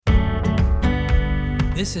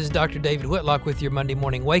This is Dr. David Whitlock with your Monday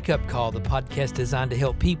Morning Wake Up Call, the podcast designed to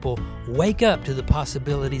help people wake up to the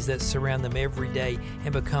possibilities that surround them every day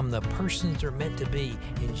and become the persons they're meant to be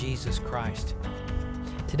in Jesus Christ.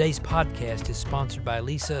 Today's podcast is sponsored by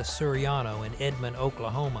Lisa Suriano in Edmond,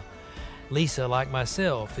 Oklahoma. Lisa, like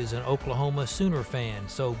myself, is an Oklahoma Sooner fan,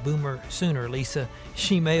 so Boomer Sooner Lisa.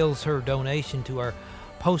 She mails her donation to our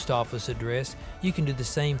post office address. You can do the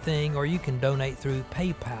same thing, or you can donate through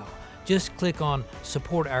PayPal. Just click on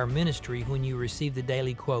Support Our Ministry when you receive the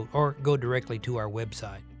daily quote, or go directly to our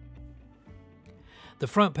website. The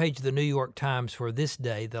front page of the New York Times for this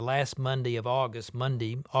day, the last Monday of August,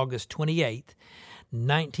 Monday, August 28th,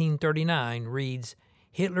 1939, reads,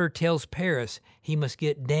 Hitler tells Paris he must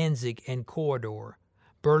get Danzig and corridor.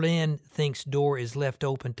 Berlin thinks door is left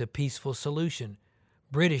open to peaceful solution.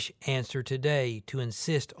 British answer today to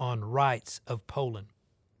insist on rights of Poland.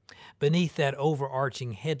 Beneath that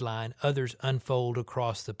overarching headline, others unfold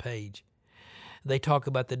across the page. They talk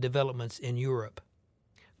about the developments in Europe.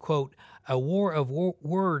 Quote, a war of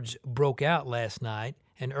words broke out last night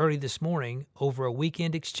and early this morning over a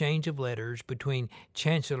weekend exchange of letters between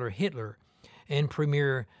Chancellor Hitler and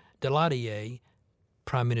Premier Daladier,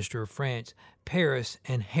 Prime Minister of France, Paris,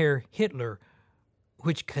 and Herr Hitler,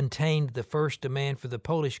 which contained the first demand for the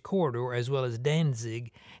Polish corridor as well as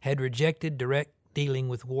Danzig, had rejected direct dealing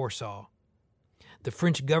with Warsaw. The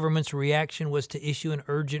French government's reaction was to issue an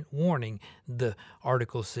urgent warning, the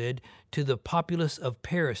article said, to the populace of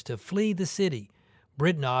Paris to flee the city.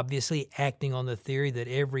 Britain, obviously acting on the theory that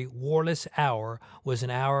every warless hour was an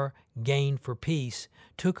hour gained for peace,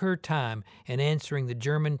 took her time in answering the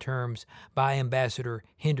German terms by Ambassador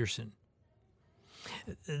Henderson.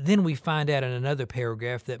 Then we find out in another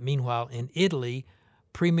paragraph that meanwhile in Italy,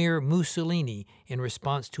 Premier Mussolini, in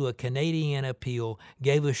response to a Canadian appeal,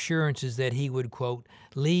 gave assurances that he would, quote,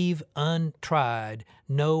 leave untried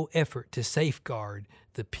no effort to safeguard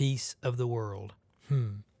the peace of the world.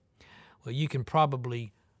 Well, you can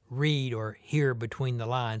probably read or hear between the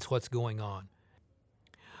lines what's going on.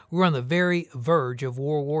 We're on the very verge of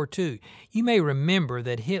World War II. You may remember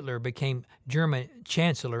that Hitler became German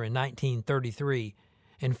Chancellor in 1933,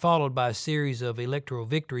 and followed by a series of electoral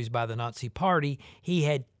victories by the Nazi Party, he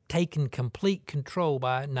had taken complete control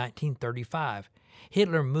by 1935.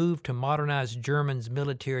 Hitler moved to modernize Germany's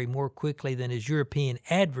military more quickly than his European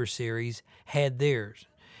adversaries had theirs.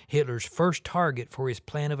 Hitler's first target for his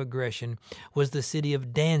plan of aggression was the city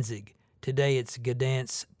of Danzig. Today it's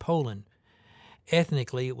Gdansk, Poland.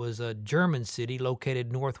 Ethnically, it was a German city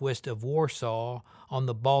located northwest of Warsaw on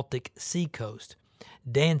the Baltic Sea coast.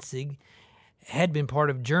 Danzig had been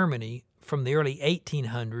part of Germany from the early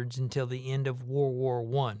 1800s until the end of World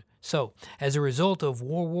War I. So, as a result of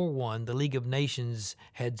World War I, the League of Nations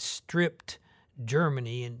had stripped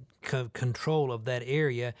Germany and control of that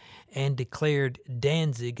area and declared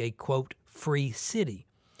Danzig a, quote, free city.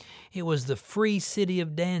 It was the free city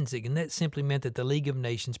of Danzig, and that simply meant that the League of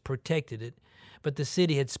Nations protected it, but the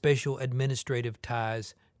city had special administrative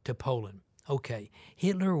ties to Poland. Okay,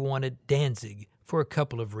 Hitler wanted Danzig for a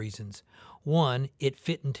couple of reasons. One, it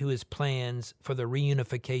fit into his plans for the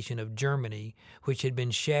reunification of Germany, which had been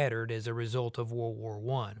shattered as a result of World War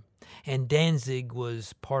I. And Danzig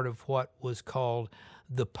was part of what was called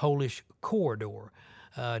the Polish Corridor,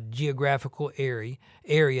 a geographical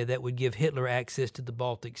area that would give Hitler access to the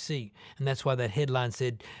Baltic Sea. And that's why that headline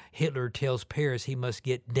said, Hitler tells Paris he must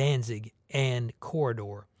get Danzig and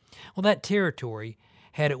corridor. Well, that territory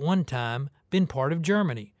had at one time been part of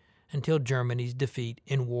Germany, until Germany's defeat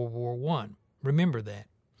in World War I. Remember that.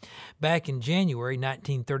 Back in January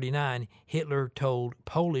 1939, Hitler told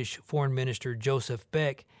Polish Foreign Minister Joseph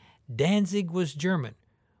Beck Danzig was German,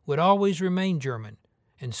 would always remain German,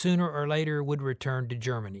 and sooner or later would return to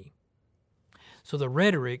Germany. So the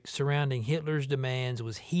rhetoric surrounding Hitler's demands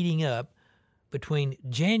was heating up between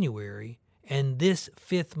January and this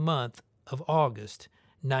fifth month of August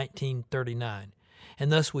 1939.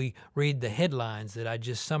 And thus we read the headlines that I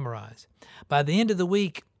just summarized. By the end of the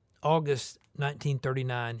week, August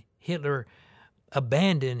 1939, Hitler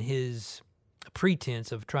abandoned his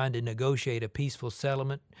pretense of trying to negotiate a peaceful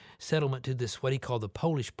settlement to this, what he called the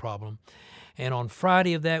Polish problem. And on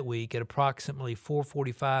Friday of that week, at approximately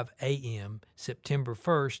 4:45 a.m., September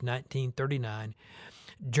 1st, 1939,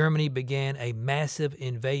 Germany began a massive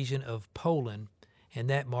invasion of Poland, and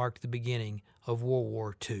that marked the beginning of World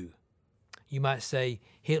War II. You might say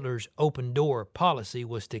Hitler's open door policy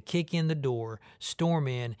was to kick in the door, storm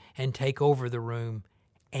in, and take over the room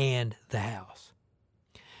and the house.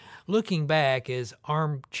 Looking back as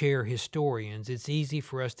armchair historians, it's easy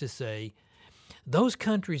for us to say those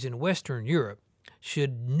countries in Western Europe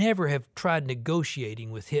should never have tried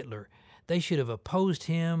negotiating with Hitler. They should have opposed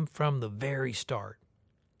him from the very start.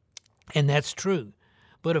 And that's true.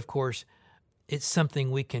 But of course, it's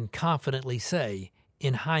something we can confidently say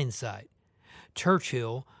in hindsight.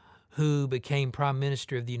 Churchill, who became Prime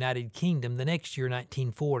Minister of the United Kingdom the next year,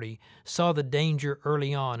 1940, saw the danger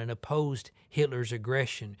early on and opposed Hitler's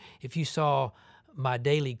aggression. If you saw my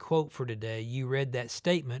daily quote for today, you read that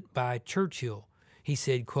statement by Churchill. He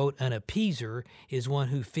said, quote, "An appeaser is one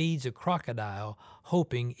who feeds a crocodile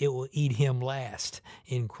hoping it will eat him last,"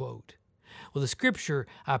 end quote. Well, the scripture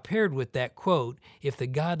I paired with that quote, "If the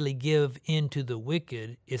godly give in to the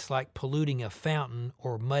wicked, it's like polluting a fountain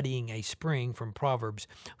or muddying a spring," from Proverbs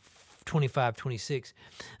 25:26.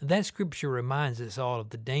 That scripture reminds us all of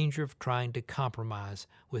the danger of trying to compromise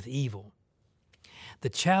with evil. The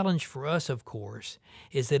challenge for us, of course,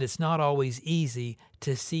 is that it's not always easy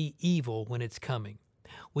to see evil when it's coming.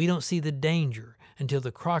 We don't see the danger until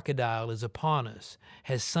the crocodile is upon us,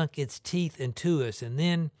 has sunk its teeth into us, and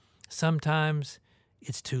then sometimes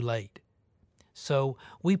it's too late. So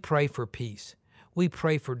we pray for peace. We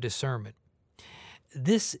pray for discernment.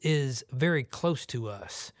 This is very close to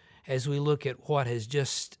us as we look at what has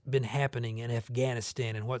just been happening in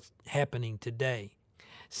Afghanistan and what's happening today.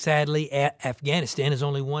 Sadly, Afghanistan is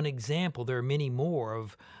only one example. There are many more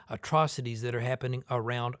of atrocities that are happening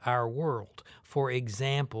around our world. For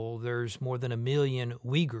example, there's more than 1 million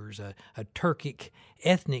Uyghurs, a Turkic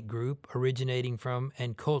ethnic group originating from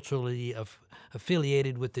and culturally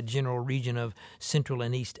affiliated with the general region of Central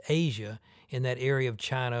and East Asia in that area of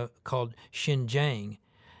China called Xinjiang.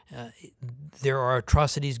 There are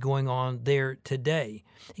atrocities going on there today.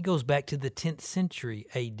 It goes back to the 10th century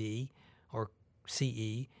AD or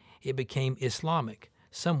CE. It became Islamic.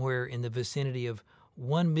 Somewhere in the vicinity of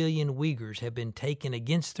 1 million Uyghurs have been taken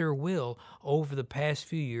against their will over the past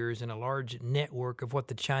few years in a large network of what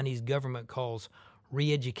the Chinese government calls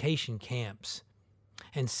re-education camps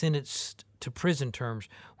and sentenced to prison terms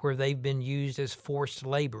where they've been used as forced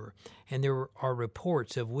labor, and there are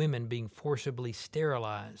reports of women being forcibly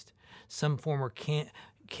sterilized. Some former camp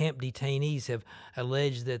detainees have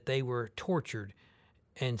alleged that they were tortured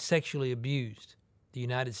and sexually abused. The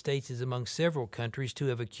United States is among several countries to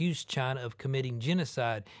have accused China of committing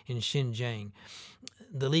genocide in Xinjiang.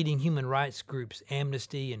 The leading human rights groups,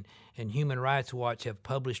 Amnesty and Human Rights Watch, have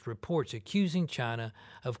published reports accusing China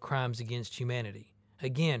of crimes against humanity.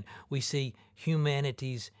 Again, we see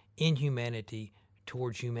humanity's inhumanity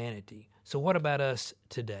towards humanity. So what about us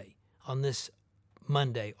today, on this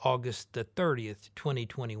Monday, August the 30th,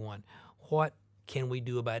 2021? What can we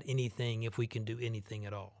do about anything, if we can do anything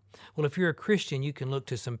at all? Well, if you're a Christian, you can look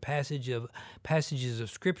to some passages of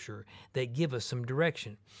Scripture that give us some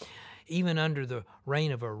direction. Even under the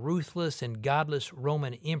reign of a ruthless and godless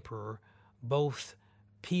Roman emperor, both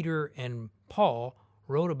Peter and Paul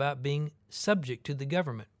wrote about being subject to the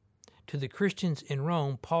government. To the Christians in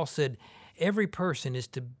Rome, Paul said, "Every person is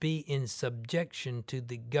to be in subjection to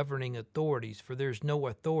the governing authorities, for there's no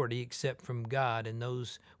authority except from God, and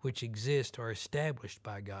those which exist are established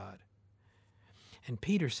by God." And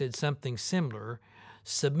Peter said something similar,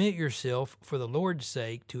 "Submit yourself for the Lord's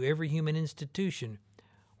sake to every human institution,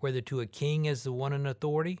 whether to a king as the one in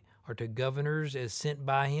authority, or to governors as sent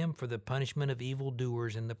by him for the punishment of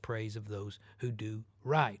evildoers and the praise of those who do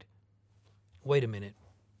right." Wait a minute.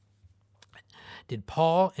 Did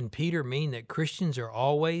Paul and Peter mean that Christians are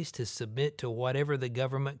always to submit to whatever the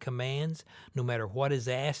government commands, no matter what is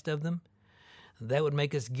asked of them? That would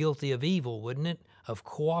make us guilty of evil, wouldn't it? Of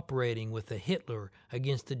cooperating with the Hitler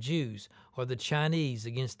against the Jews, or the Chinese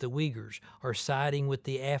against the Uyghurs, or siding with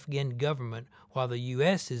the Afghan government while the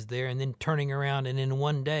U.S. is there and then turning around and in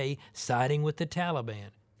one day siding with the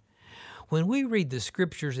Taliban. When we read the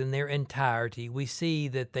Scriptures in their entirety, we see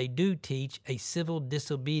that they do teach a civil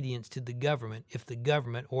disobedience to the government if the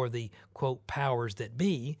government, or the, quote, powers that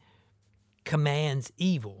be, commands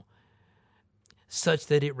evil, such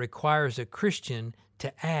that it requires a Christian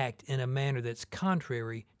to act in a manner that's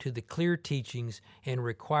contrary to the clear teachings and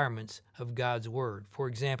requirements of God's Word. For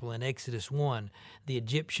example, in Exodus 1, the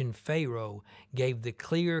Egyptian Pharaoh gave the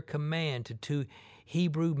clear command to 2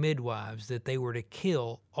 Hebrew midwives that they were to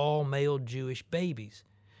kill all male Jewish babies.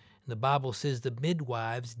 The Bible says the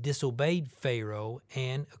midwives disobeyed Pharaoh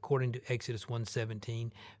and, according to Exodus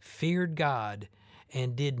 1:17, feared God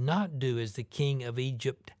and did not do as the king of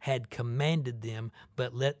Egypt had commanded them,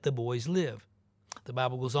 but let the boys live. The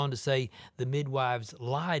Bible goes on to say the midwives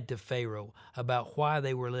lied to Pharaoh about why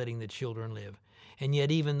they were letting the children live. And yet,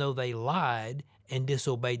 even though they lied and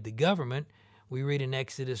disobeyed the government, we read in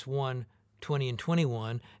Exodus 1:20 and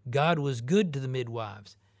 21, God was good to the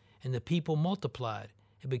midwives, and the people multiplied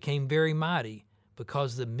and became very mighty.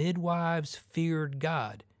 Because the midwives feared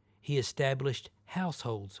God, he established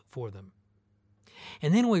households for them.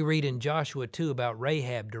 And then we read in Joshua 2 about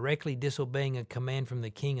Rahab directly disobeying a command from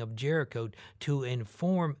the king of Jericho to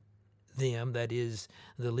inform them, that is,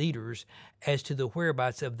 the leaders, as to the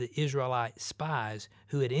whereabouts of the Israelite spies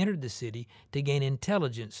who had entered the city to gain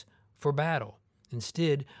intelligence for battle.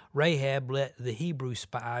 Instead, Rahab let the Hebrew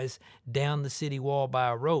spies down the city wall by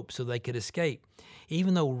a rope so they could escape.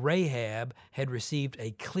 Even though Rahab had received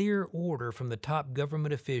a clear order from the top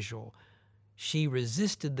government official, she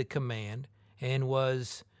resisted the command and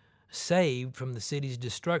was saved from the city's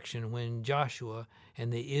destruction when Joshua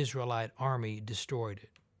and the Israelite army destroyed it.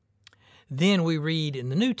 Then we read in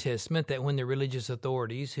the New Testament that when the religious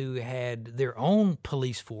authorities, who had their own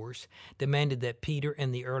police force, demanded that Peter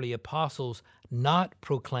and the early apostles not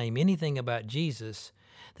proclaim anything about Jesus,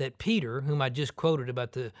 that Peter, whom I just quoted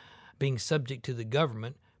about being subject to the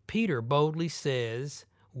government, Peter boldly says,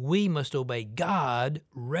 we must obey God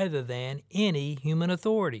rather than any human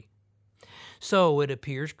authority. So it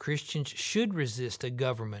appears Christians should resist a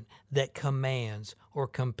government that commands or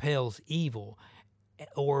compels evil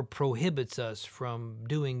or prohibits us from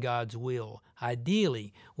doing God's will.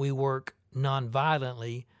 Ideally, we work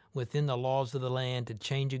nonviolently within the laws of the land to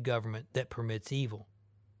change a government that permits evil.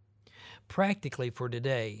 Practically for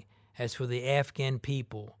today, as for the Afghan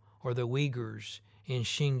people or the Uyghurs in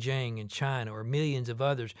Xinjiang in China or millions of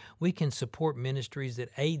others, we can support ministries that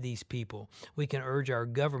aid these people. We can urge our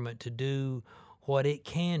government to do what it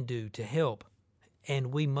can do to help, and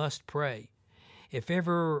we must pray. If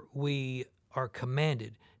ever we are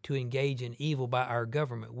commanded to engage in evil by our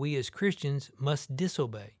government, we as Christians must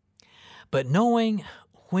disobey. But knowing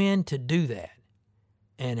when to do that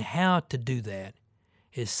and how to do that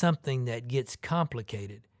is something that gets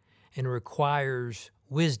complicated and requires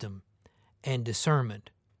wisdom and discernment.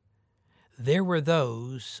 There were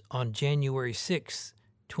those on January 6,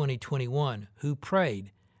 2021, who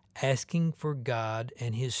prayed, asking for God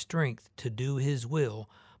and His strength to do His will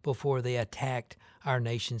before they attacked our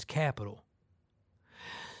nation's capital.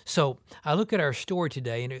 So I look at our story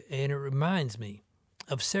today, and it reminds me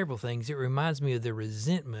of several things. It reminds me of the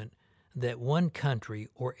resentment that one country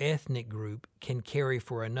or ethnic group can carry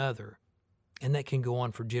for another, and that can go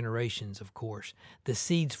on for generations, of course. The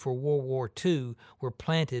seeds for World War II were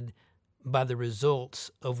planted by the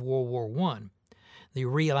results of World War I. The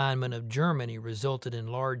realignment of Germany resulted in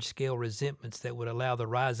large-scale resentments that would allow the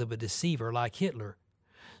rise of a deceiver like Hitler.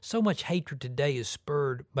 So much hatred today is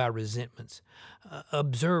spurred by resentments.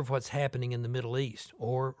 Observe what's happening in the Middle East,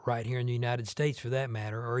 or right here in the United States for that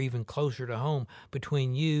matter, or even closer to home,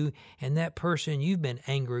 between you and that person you've been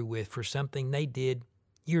angry with for something they did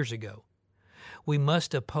years ago. We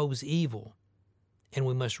must oppose evil, and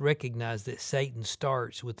we must recognize that Satan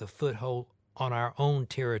starts with a foothold on our own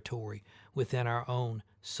territory, within our own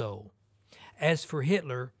soul. As for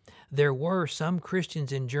Hitler, there were some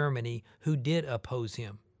Christians in Germany who did oppose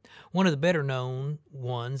him. One of the better known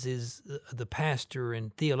ones is the pastor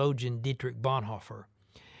and theologian Dietrich Bonhoeffer.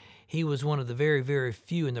 He was one of the very, very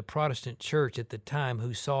few in the Protestant church at the time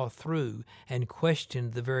who saw through and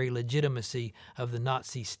questioned the very legitimacy of the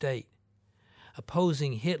Nazi state.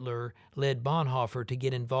 Opposing Hitler led Bonhoeffer to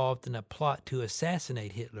get involved in a plot to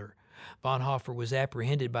assassinate Hitler. Bonhoeffer was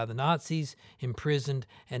apprehended by the Nazis, imprisoned,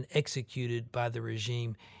 and executed by the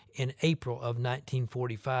regime in April of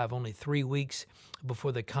 1945, only 3 weeks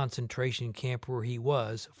before the concentration camp where he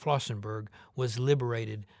was, Flossenburg, was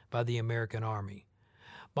liberated by the American Army.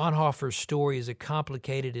 Bonhoeffer's story is a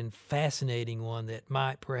complicated and fascinating one that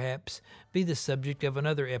might perhaps be the subject of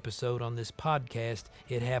another episode on this podcast.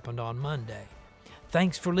 It happened on Monday.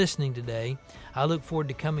 Thanks for listening today. I look forward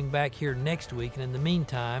to coming back here next week, and in the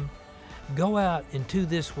meantime, go out into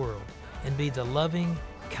this world and be the loving,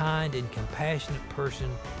 kind, and compassionate person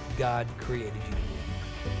God created you to be.